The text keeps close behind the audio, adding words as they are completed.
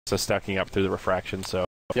So stacking up through the refraction, so...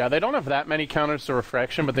 Yeah, they don't have that many counters to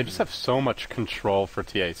refraction, but they just have so much control for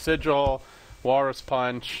TA. Sigil, Walrus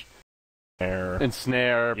Punch,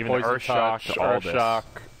 Ensnare, even Poison Earth Shock, Touch, all Earth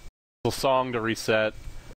Shock, Song to reset,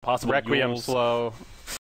 possible Requiem Yules. slow.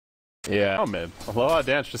 Yeah. Oh, mid. Aloha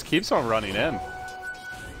Dance just keeps on running in.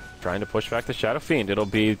 Trying to push back the Shadow Fiend. It'll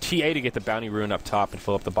be TA to get the Bounty Rune up top and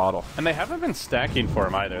fill up the bottle. And they haven't been stacking for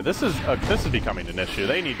him either. This is becoming an issue.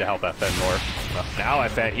 They need to help FN more. Well, now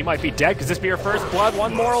FN, he might be dead. Could this be her first blood?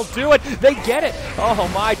 One more will do it. They get it. Oh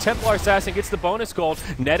my, Templar Assassin gets the bonus gold.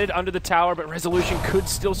 Netted under the tower, but Resolution could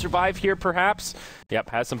still survive here perhaps.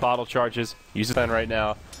 Yep, has some bottle charges. Uses FN right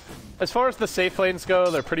now. As far as the safe lanes go,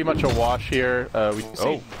 they're pretty much a wash here. We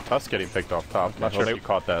see Tusk getting picked off top. Not sure if you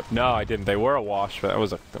caught that. No, I didn't. They were a wash, but that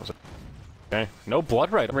was a okay. No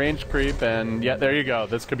blood right. Range creep, and yeah, there you go.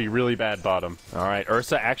 This could be really bad bottom. All right,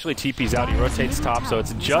 Ursa actually TP's out. He rotates top, so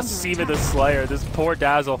it's just Seema the Slayer. This poor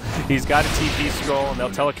Dazzle. He's got a TP scroll, and they'll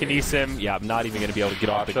telekinesis him. Yeah, I'm not even going to be able to get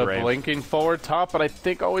off the grave. Blinking forward top, but I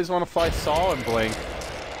think always want to fly Saul and blink.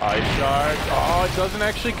 Ice Shard. Oh, it doesn't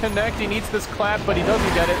actually connect. He needs this clap, but he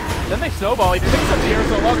doesn't get it. Then they snowball. He picks up the air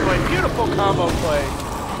so long away. Beautiful combo play.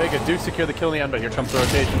 Vega do secure the kill in the end, but here comes the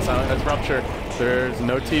rotation. Silent has Rupture. There's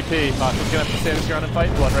no TP. Pasha's gonna have to stand his ground and fight.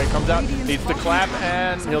 Blood Ray comes out, needs to clap,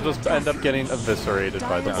 and he'll just end up getting eviscerated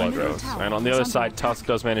by the Blood Rose. And on the other side, Tusk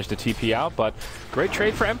does manage to TP out, but great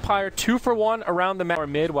trade for Empire. 2 for 1 around the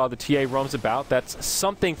mid while the TA roams about. That's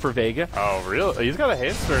something for Vega. Oh, really? He's got a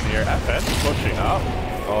haste turn here. FN pushing up.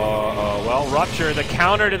 Well, Rupture, the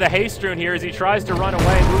counter to the haste rune here as he tries to run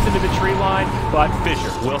away, moves into the tree line, but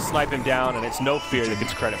Fissure will snipe him down, and it's no fear that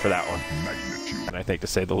gets credit for that one. And I think, to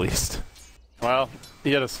say the least. Well,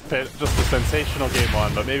 he had just a sensational game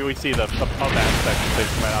one, but maybe we see the pub aspect of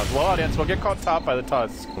things come out as well. Audience will get caught top by the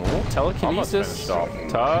Tusk. Oh, telekinesis.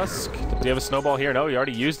 Tusk. Does he have a snowball here? No, he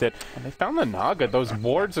already used it. And they found the Naga. Those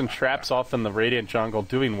wards and traps off in the Radiant jungle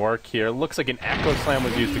doing work here. Looks like an Echo Slam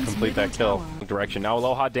was used to complete that kill. Direction. Now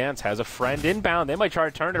Aloha Dance has a friend inbound. They might try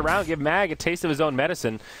to turn it around, give Mag a taste of his own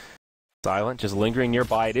medicine. Silent, just lingering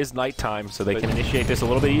nearby. It is nighttime, so they can initiate this a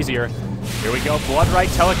little bit easier. Here we go, Blood Right,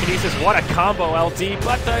 telekinesis. What a combo, LD,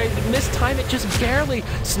 but they mistime it just barely.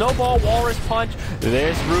 Snowball, Walrus Punch.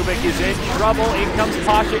 This Rubik is in trouble. In comes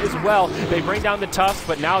Pasha as well. They bring down the Tusk,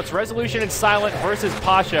 but now it's Resolution and Silent versus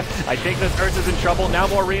Pasha. I think this Ursa's in trouble. Now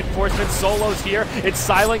more reinforcements. Solo's here. It's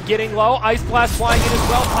Silent getting low. Ice Blast flying in as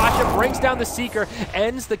well. Pasha brings down the Seeker,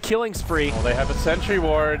 ends the killing spree. Well, they have a Sentry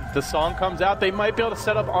Ward. The song comes out. They might be able to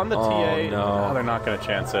set up on the TA. No, they're not going to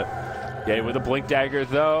chance it. Yeah, with a Blink Dagger,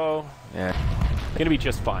 though. Yeah, going to be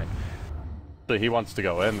just fine. So he wants to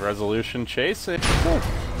go in. Resolution chase.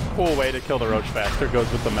 Cool way to kill the Roach faster.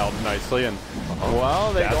 Goes with the melt nicely. And,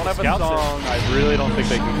 well, they don't have a song. I really don't think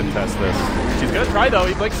they can contest this. He's going to try, though.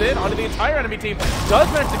 He blinks in onto the entire enemy team.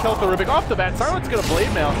 Does manage to kill the Rubik off the bat. Silent's going to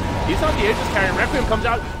Blade Mail. He's on the Aegis carrying. Requiem comes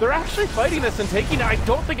out. They're actually fighting this and taking it. I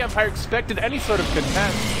don't think Empire expected any sort of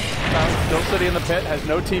contest. Still sitting in the pit, has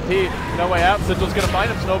no TP, no way out. Sigil's gonna find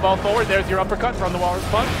him, snowball forward. There's your uppercut from the Walrus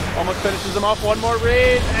Punch. Almost finishes him off. One more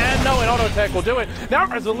raid, and no, an auto attack will do it. Now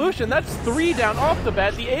Resolution, that's 3 down off the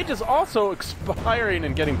bat. The Aegis also expiring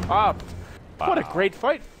and getting popped. Wow. What a great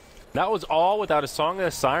fight. That was all without a Song and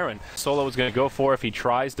a Siren. Solo was going to go for if he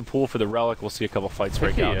tries to pull for the Relic. We'll see a couple fights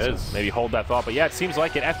break out. So maybe hold that thought. But yeah, it seems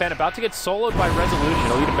like it. FN about to get soloed by Resolution.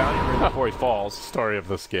 He'll eat a bounty rune before he falls. Story of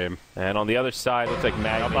this game. And on the other side, looks like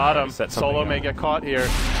Mag. Bottom. Solo may get caught here.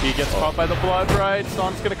 He gets caught by the Blood Right.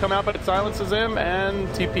 Song's going to come out, but it silences him, and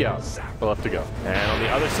TP out. We'll have to go. And on the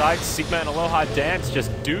other side, Seema and Aloha Dance just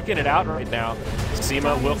duking it out right now.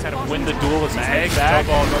 Seema will kind of win the duel as Mag back.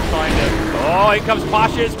 Go find it. Oh, here comes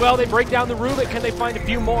Pasha as well. They break down the Rubik. Can they find a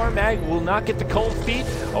few more? Mag will not get the cold feet.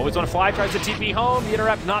 Always on a fly, tries to TP home. The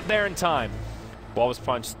interrupt not there in time. Walrus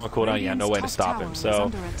Punch, cooldown. Yeah, no way to stop him.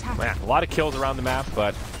 So, man, a lot of kills around the map,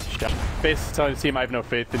 but basically telling the team I have no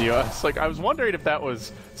faith in you. I was wondering if that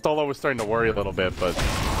was Solo was starting to worry a little bit, but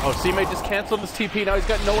C-May just canceled his TP. Now he's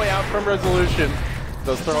got no way out from Resolution.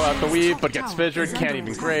 Does throw out the weave, but gets fissured, can't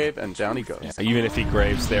even grave, and down he goes. Yeah, even if he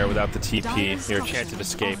graves there without the TP, your chance of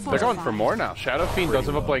escape. They're going for more now. Shadow Fiend does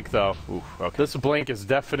have a blink, though. Ooh, okay. This blink is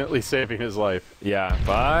definitely saving his life. Yeah,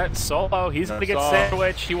 but Solo, he's going to get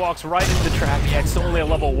sandwiched. He walks right into the trap. Yeah, it's only a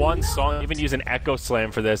level 1 song. Even use an Echo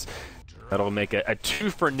Slam for this. That'll make a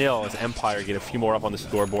 2-0 as Empire get a few more up on the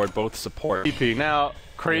scoreboard, both support. TP now,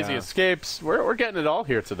 crazy escapes. We're getting it all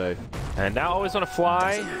here today. And now always on a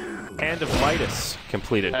fly. Hand of Midas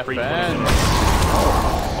completed. Oh,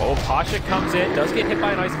 Pasha comes in, does get hit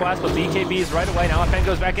by an Ice Blast, but BKB is right away. Now FN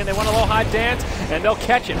goes back in. They want a Aloha Dance, and they'll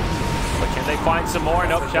catch it. But can they find some more?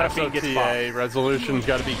 Nope, Shadowfiend gets bombed. Resolution's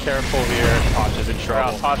got to be careful here. Tasha's in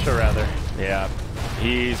trouble. Tasha, rather. Yeah,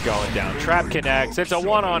 he's going down. Trap connects. It's a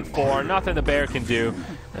 1-on-4. Nothing the Bear can do.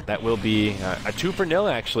 But that will be a 2-for-0,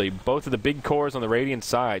 actually. Both of the big cores on the Radiant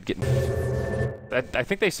side getting... I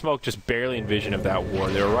think they smoked just barely in vision of that war.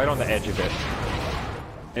 They were right on the edge of it.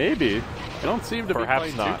 Maybe. They don't seem to be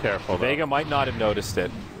playing too careful, though. Vega might not have noticed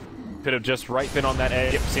it. Could have just been on that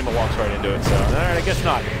edge. Yep, Seema walks right into it, so alright, I guess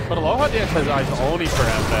not. But Aloha Dance has eyes only for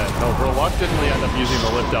FN. They'll reluctantly end up using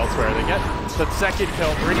the lift elsewhere. They get the second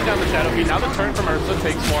kill, bringing down the Shadowfiend. Now the turn from Ursa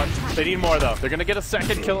takes one. They need more, though. They're going to get a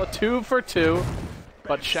second kill, a 2-for-2.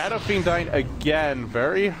 But Shadowfiend dying again.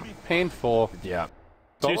 Very painful. Yeah.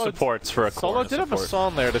 Two supports for a core. Solo did have a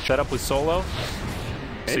song there to shut up with Solo.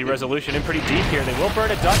 See Resolution in pretty deep here. They will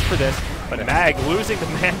burn a Dutch for this, but Mag losing the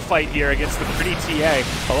man fight here against the pretty TA.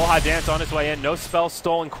 Aloha Dance on his way in. No spell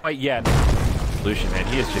stolen quite yet. Resolution, man,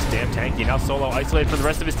 he is just damn tanky. Now Solo isolated from the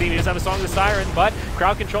rest of his team. He doesn't have a Song of the Siren, but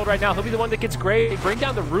crowd controlled right now. He'll be the one that gets great. Bring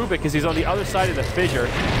down the Rubik because he's on the other side of the fissure.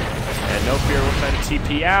 And No Fear will try to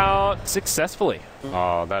TP out successfully.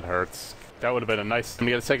 Oh, that hurts. That would have been a nice time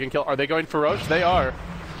to get a second kill. Are they going for Roche? They are.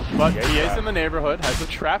 But he is in the neighborhood, has a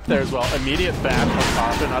trap there as well. Immediate bash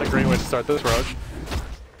from Tasha, not a great way to start this Roche.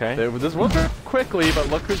 Okay. This will turn quickly, but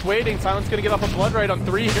look who's waiting. Silent's going to get off a Blood Right on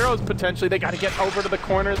 3 heroes, potentially. They got to get over to the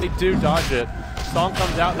corner. They do dodge it. Song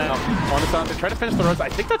comes out now on the Silent. They try to finish the Rose. I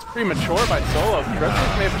think that's premature by Solo.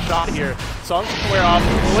 Resolution may have a shot here. Song's going to wear off.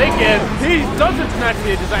 Lincoln, he doesn't snatch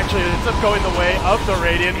the Aegis. Actually, it ends up going the way of the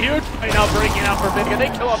Radiant. Huge fight now breaking out for Vega. They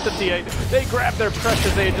kill off the TA. They grab their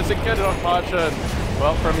precious Aegis and get it on Pasha.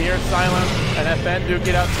 Well, from here, Silent and FN do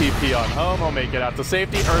get out. TP on home. Will make it out to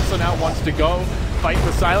safety. Ursa now wants to go fight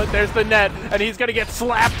with Silent. There's the net, and he's going to get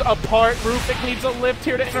slapped apart. Rubik needs a lift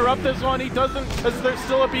here to interrupt this one. He doesn't, because there's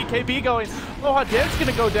still a BKB going. Aloha Dance going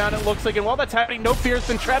to go down, it looks like, and while that's happening, No Fear's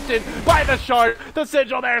been trapped in by the shard. The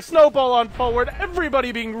Sigil there, Snowball on forward.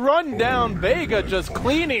 Everybody being run down. Vega just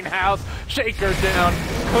cleaning house. Shaker down.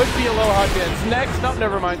 Could be Aloha Dance next. No,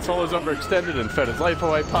 never mind. Solo's overextended and fed his life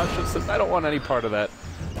away. Pasha says, I don't want any part of that.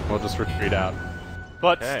 We'll just retreat out.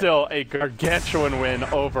 But still, a gargantuan win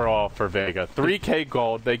overall for Vega. 3K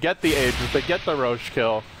gold. They get the Aegis. They get the Roche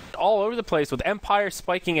kill. All over the place with Empire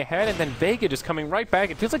spiking ahead and then Vega just coming right back.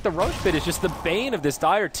 It feels like the Roche bit is just the bane of this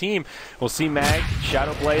dire team. We'll see Mag,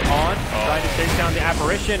 Shadow Blade on, trying to chase down the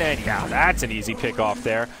Apparition, and yeah, that's an easy pick off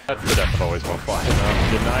there. That's the death of always won't fly.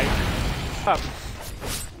 Good night.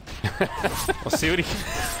 We'll see what he...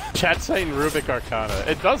 Chat saying Rubik Arcana.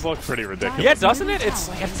 It does look pretty ridiculous. Yeah, doesn't it? It's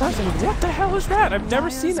like, at first, I'm like, what the hell is that? I've never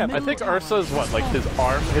seen that. I think Ursa's what, like his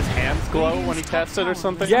arm, his hands glow when he casts it or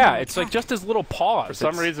something? Yeah, it's like just his little paws. For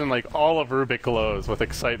some reason, like all of Rubik glows with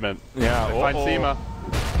excitement. Yeah. They find Seema.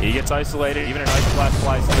 He gets isolated. Even an Ice Blast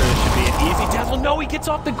flies through. This should be an easy dazzle. No, he gets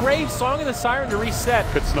off the grave. Song of the Siren to reset.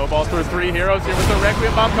 Could snowball through 3 heroes here with the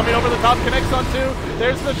Requiem Bomb coming over the top. Connects on 2.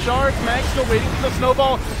 There's the shards. Mag still waiting for the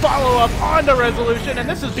snowball. Follow up onto Resolution. And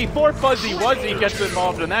this is before Fuzzy Wuzzy gets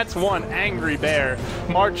involved. And that's one angry bear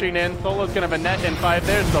marching in. Solo's going to have a net in 5.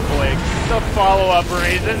 There's the blink. The follow up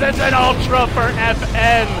raises. It's an ultra for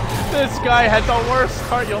FN. This guy had the worst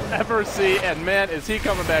start you'll ever see. And man, is he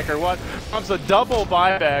coming back or what? Comes a double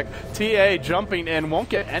buyback. TA jumping in, won't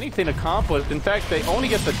get anything accomplished. In fact, they only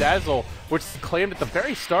get the dazzle, which is claimed at the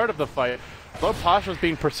very start of the fight. Although Pasha's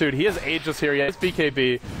being pursued, he has Aegis here, he has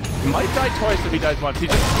BKB. He might die twice if he dies once. He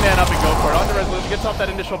just man up and go for it. On the Resolution, gets off that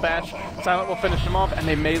initial bash. Silent will finish him off, and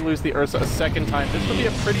they may lose the Ursa a second time. This will be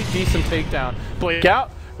a pretty decent takedown. Blink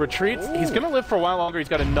out. Retreats. He's going to live for a while longer. He's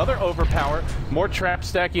got another overpower. More traps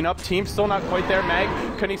stacking up. Team still not quite there.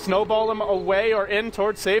 Mag, can he snowball him away or in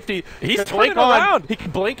towards safety? He's turning around. He can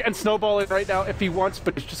blink and snowball it right now if he wants,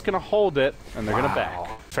 but he's just going to hold it, and they're going to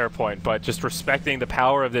back. Fair point, but just respecting the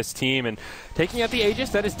power of this team and taking out the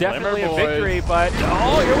Aegis, that is definitely a victory, but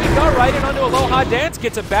oh, here we go, right in onto Aloha Dance,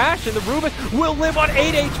 gets a bash, and the Rubik will live on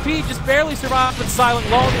 8 HP, just barely survives, but Silent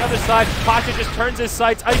low on the other side. Pasha just turns his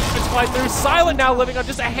sights, Ice Blast flies through, Silent now living on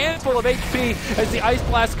just a handful of HP as the Ice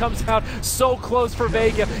Blast comes out, so close for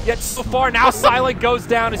Vega, yet so far now Silent goes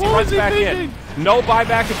down as he runs back in. No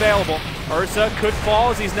buyback available. Ursa could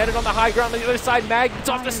fall as he's netted on the high ground on the other side. Mag gets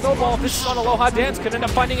off the snowball. This is on Aloha Dance. Could end up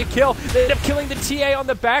finding a kill. They end up killing the TA on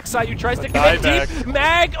the backside who tries to connect deep.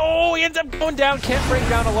 Mag, oh, he ends up going down. Can't bring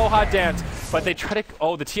down Aloha Dance. But they try to,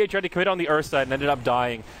 oh, the TA tried to commit on the Ursa and ended up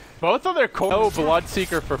dying. Both of their core. No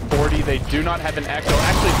Bloodseeker for 40. They do not have an Echo.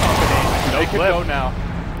 Actually, combination. They could go now.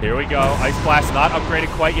 Here we go. Ice Blast not upgraded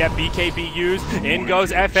quite yet. BKB used. In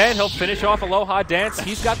goes FN. He'll finish off Aloha Dance.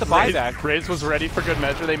 He's got the buyback. Graves was ready for good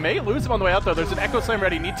measure. They may lose him on the way out, though. There's an Echo Slam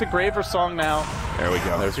ready. Needs a Grave or Song now. There we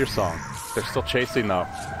go. There's your song. They're still chasing, though.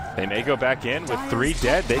 They may go back in with 3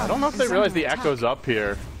 dead. I don't know if they realize the Echo's up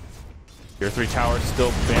here. Tier 3 towers still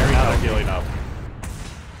very Now they're healing up.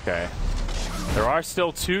 Okay. There are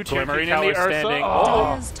still 2 Tier 3 Glimmering in towers the Ursa. standing.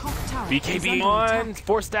 Oh. BKB on,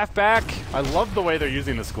 4 staff back. I love the way they're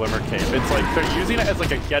using this Glimmer Cape. It's like they're using it as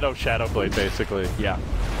like a ghetto Shadow Blade, basically. Yeah.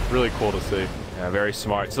 Really cool to see. Yeah, very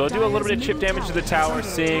smart. So they'll do a little bit of chip damage to the tower,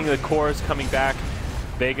 seeing the cores coming back.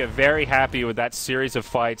 Vega very happy with that series of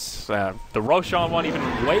fights. The Roshan one even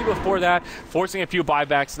way before that, forcing a few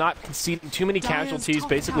buybacks, not conceding too many casualties,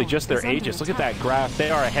 basically just their Aegis. Look at that graph.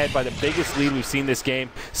 They are ahead by the biggest lead we've seen this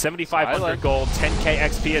game. 7,500 gold, 10k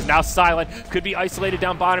XP is now Silent. Could be isolated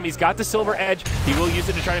down bottom. He's got the silver edge. He will use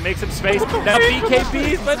it to try to make some space. Now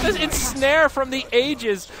BKBs, but this ensnare from the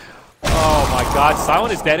Aegis. Oh my god,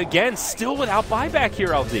 Silent is dead again. Still without buyback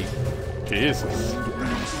here, LD. Jesus.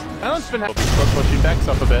 Silent's been pushing Vex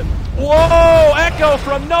up a bit. Whoa! Echo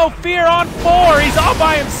from No Fear on 4. He's all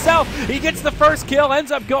by himself. He gets the first kill,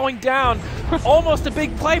 ends up going down. Almost a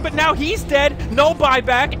big play, but now he's dead. No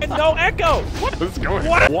buyback and no Echo. What is going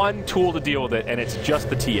on? One tool to deal with it, and it's just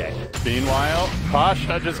the TA. Meanwhile,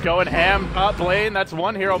 Pasha just going ham up lane. That's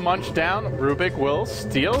one hero munched down. Rubik will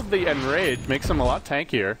steal the Enrage. Makes him a lot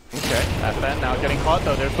tankier. Okay. FN now getting caught,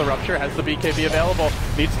 though. There's the Rupture. Has the BKB available.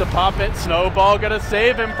 Needs to pop it. Snowball gonna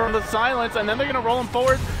save him from the silence, and then they're gonna roll him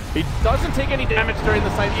forward. He doesn't take any damage during the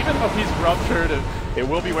fight, even though he's ruptured. It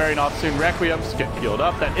will be wearing off soon. Requiem's get healed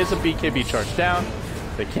up. That is a BKB charge down.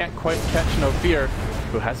 They can't quite catch No Fear,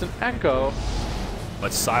 who has an Echo.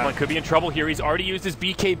 But Silent could be in trouble here. He's already used his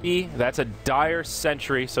BKB. That's a dire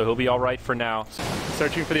sentry, so he'll be all right for now.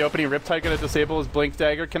 Searching for the opening. Riptide going to disable his Blink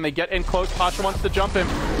Dagger. Can they get in close? Pasha wants to jump him.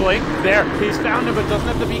 Blink, there. He's found him, but doesn't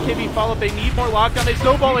have the BKB follow. They need more lockdown. They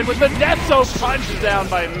snowball in with the Nesso punch down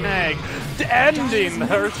by Mag, ending the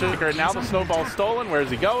Earthshaker. Now the snowball's stolen. Where's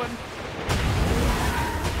he going?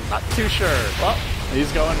 Not too sure. Well,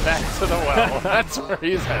 he's going back to the well. That's where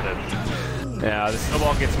he's headed. Yeah, the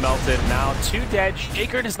snowball gets melted. Now 2 dead.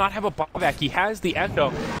 Shaker does not have a buyback. He has the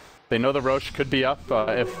Echo. They know the Roche could be up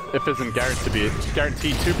if isn't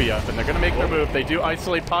guaranteed to be up, and they're going to make their move. They do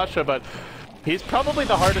isolate Pasha, but he's probably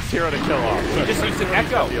the hardest hero to kill off. He just used an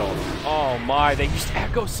Echo. Oh my, they used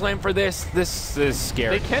Echo Slam for this. This is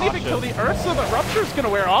scary. They can't even kill the Ursa. The Rupture's going to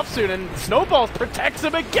wear off soon, and Snowballs protects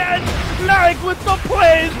him again. Nike with the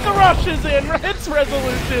plays. The rush is in. Hits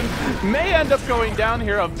Resolution. May end up going down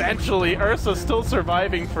here eventually. Ursa still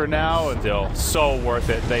surviving for now. And still so worth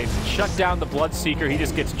it. They shut down the Bloodseeker. He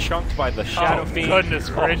just gets chunked by the Shadow Fiend. Goodness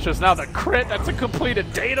gracious. Now the crit. That's a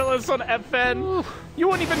completed Daedalus on FN. Ooh. You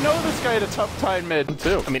wouldn't even know this guy had a tough time mid,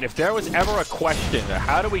 too. I mean, if there was ever a question,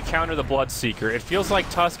 how do we counter the Bloodseeker? It feels like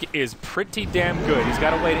Tusk is pretty damn good. He's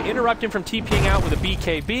got a way to interrupt him from TPing out with a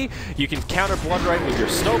BKB. You can counter Bloodright with your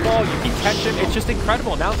Snowball. You can catch him. It's just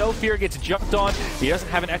incredible. Now No Fear gets jumped on. He doesn't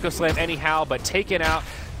have an Echo Slam anyhow, but taken out.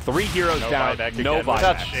 3 heroes down, no buyback.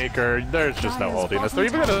 Without Shaker, there's just no holding this. They're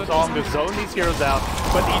even going to zone these heroes out,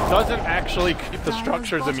 but he doesn't actually keep the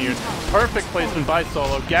structures immune. Perfect placement by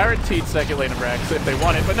Solo, guaranteed second lane of Rax if they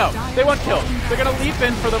want it, but no, they want kills. They're going to leap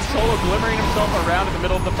in for them. Solo glimmering himself around in the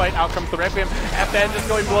middle of the fight. Out comes the Requiem. FN just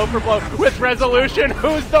going blow for blow with Resolution.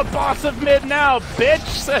 Who's the boss of mid now? Bitch,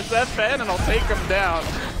 says FN, and I'll take him down.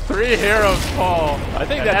 3 heroes fall. I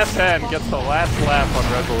think that FN gets the last laugh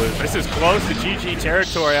on Resolution. This is close to GG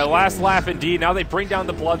territory. A last laugh indeed. Now they bring down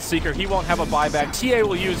the Bloodseeker. He won't have a buyback. TA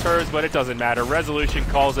will use hers, but it doesn't matter. Resolution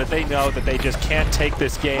calls it. They know that they just can't take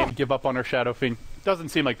this game. Give up on her Shadow Fiend. Doesn't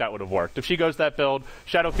seem like that would have worked. If she goes that build,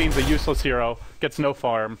 Shadow Fiend's a useless hero, gets no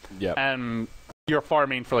farm, and you're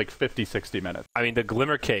farming for like 50, 60 minutes. I mean, the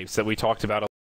Glimmer Capes that we talked about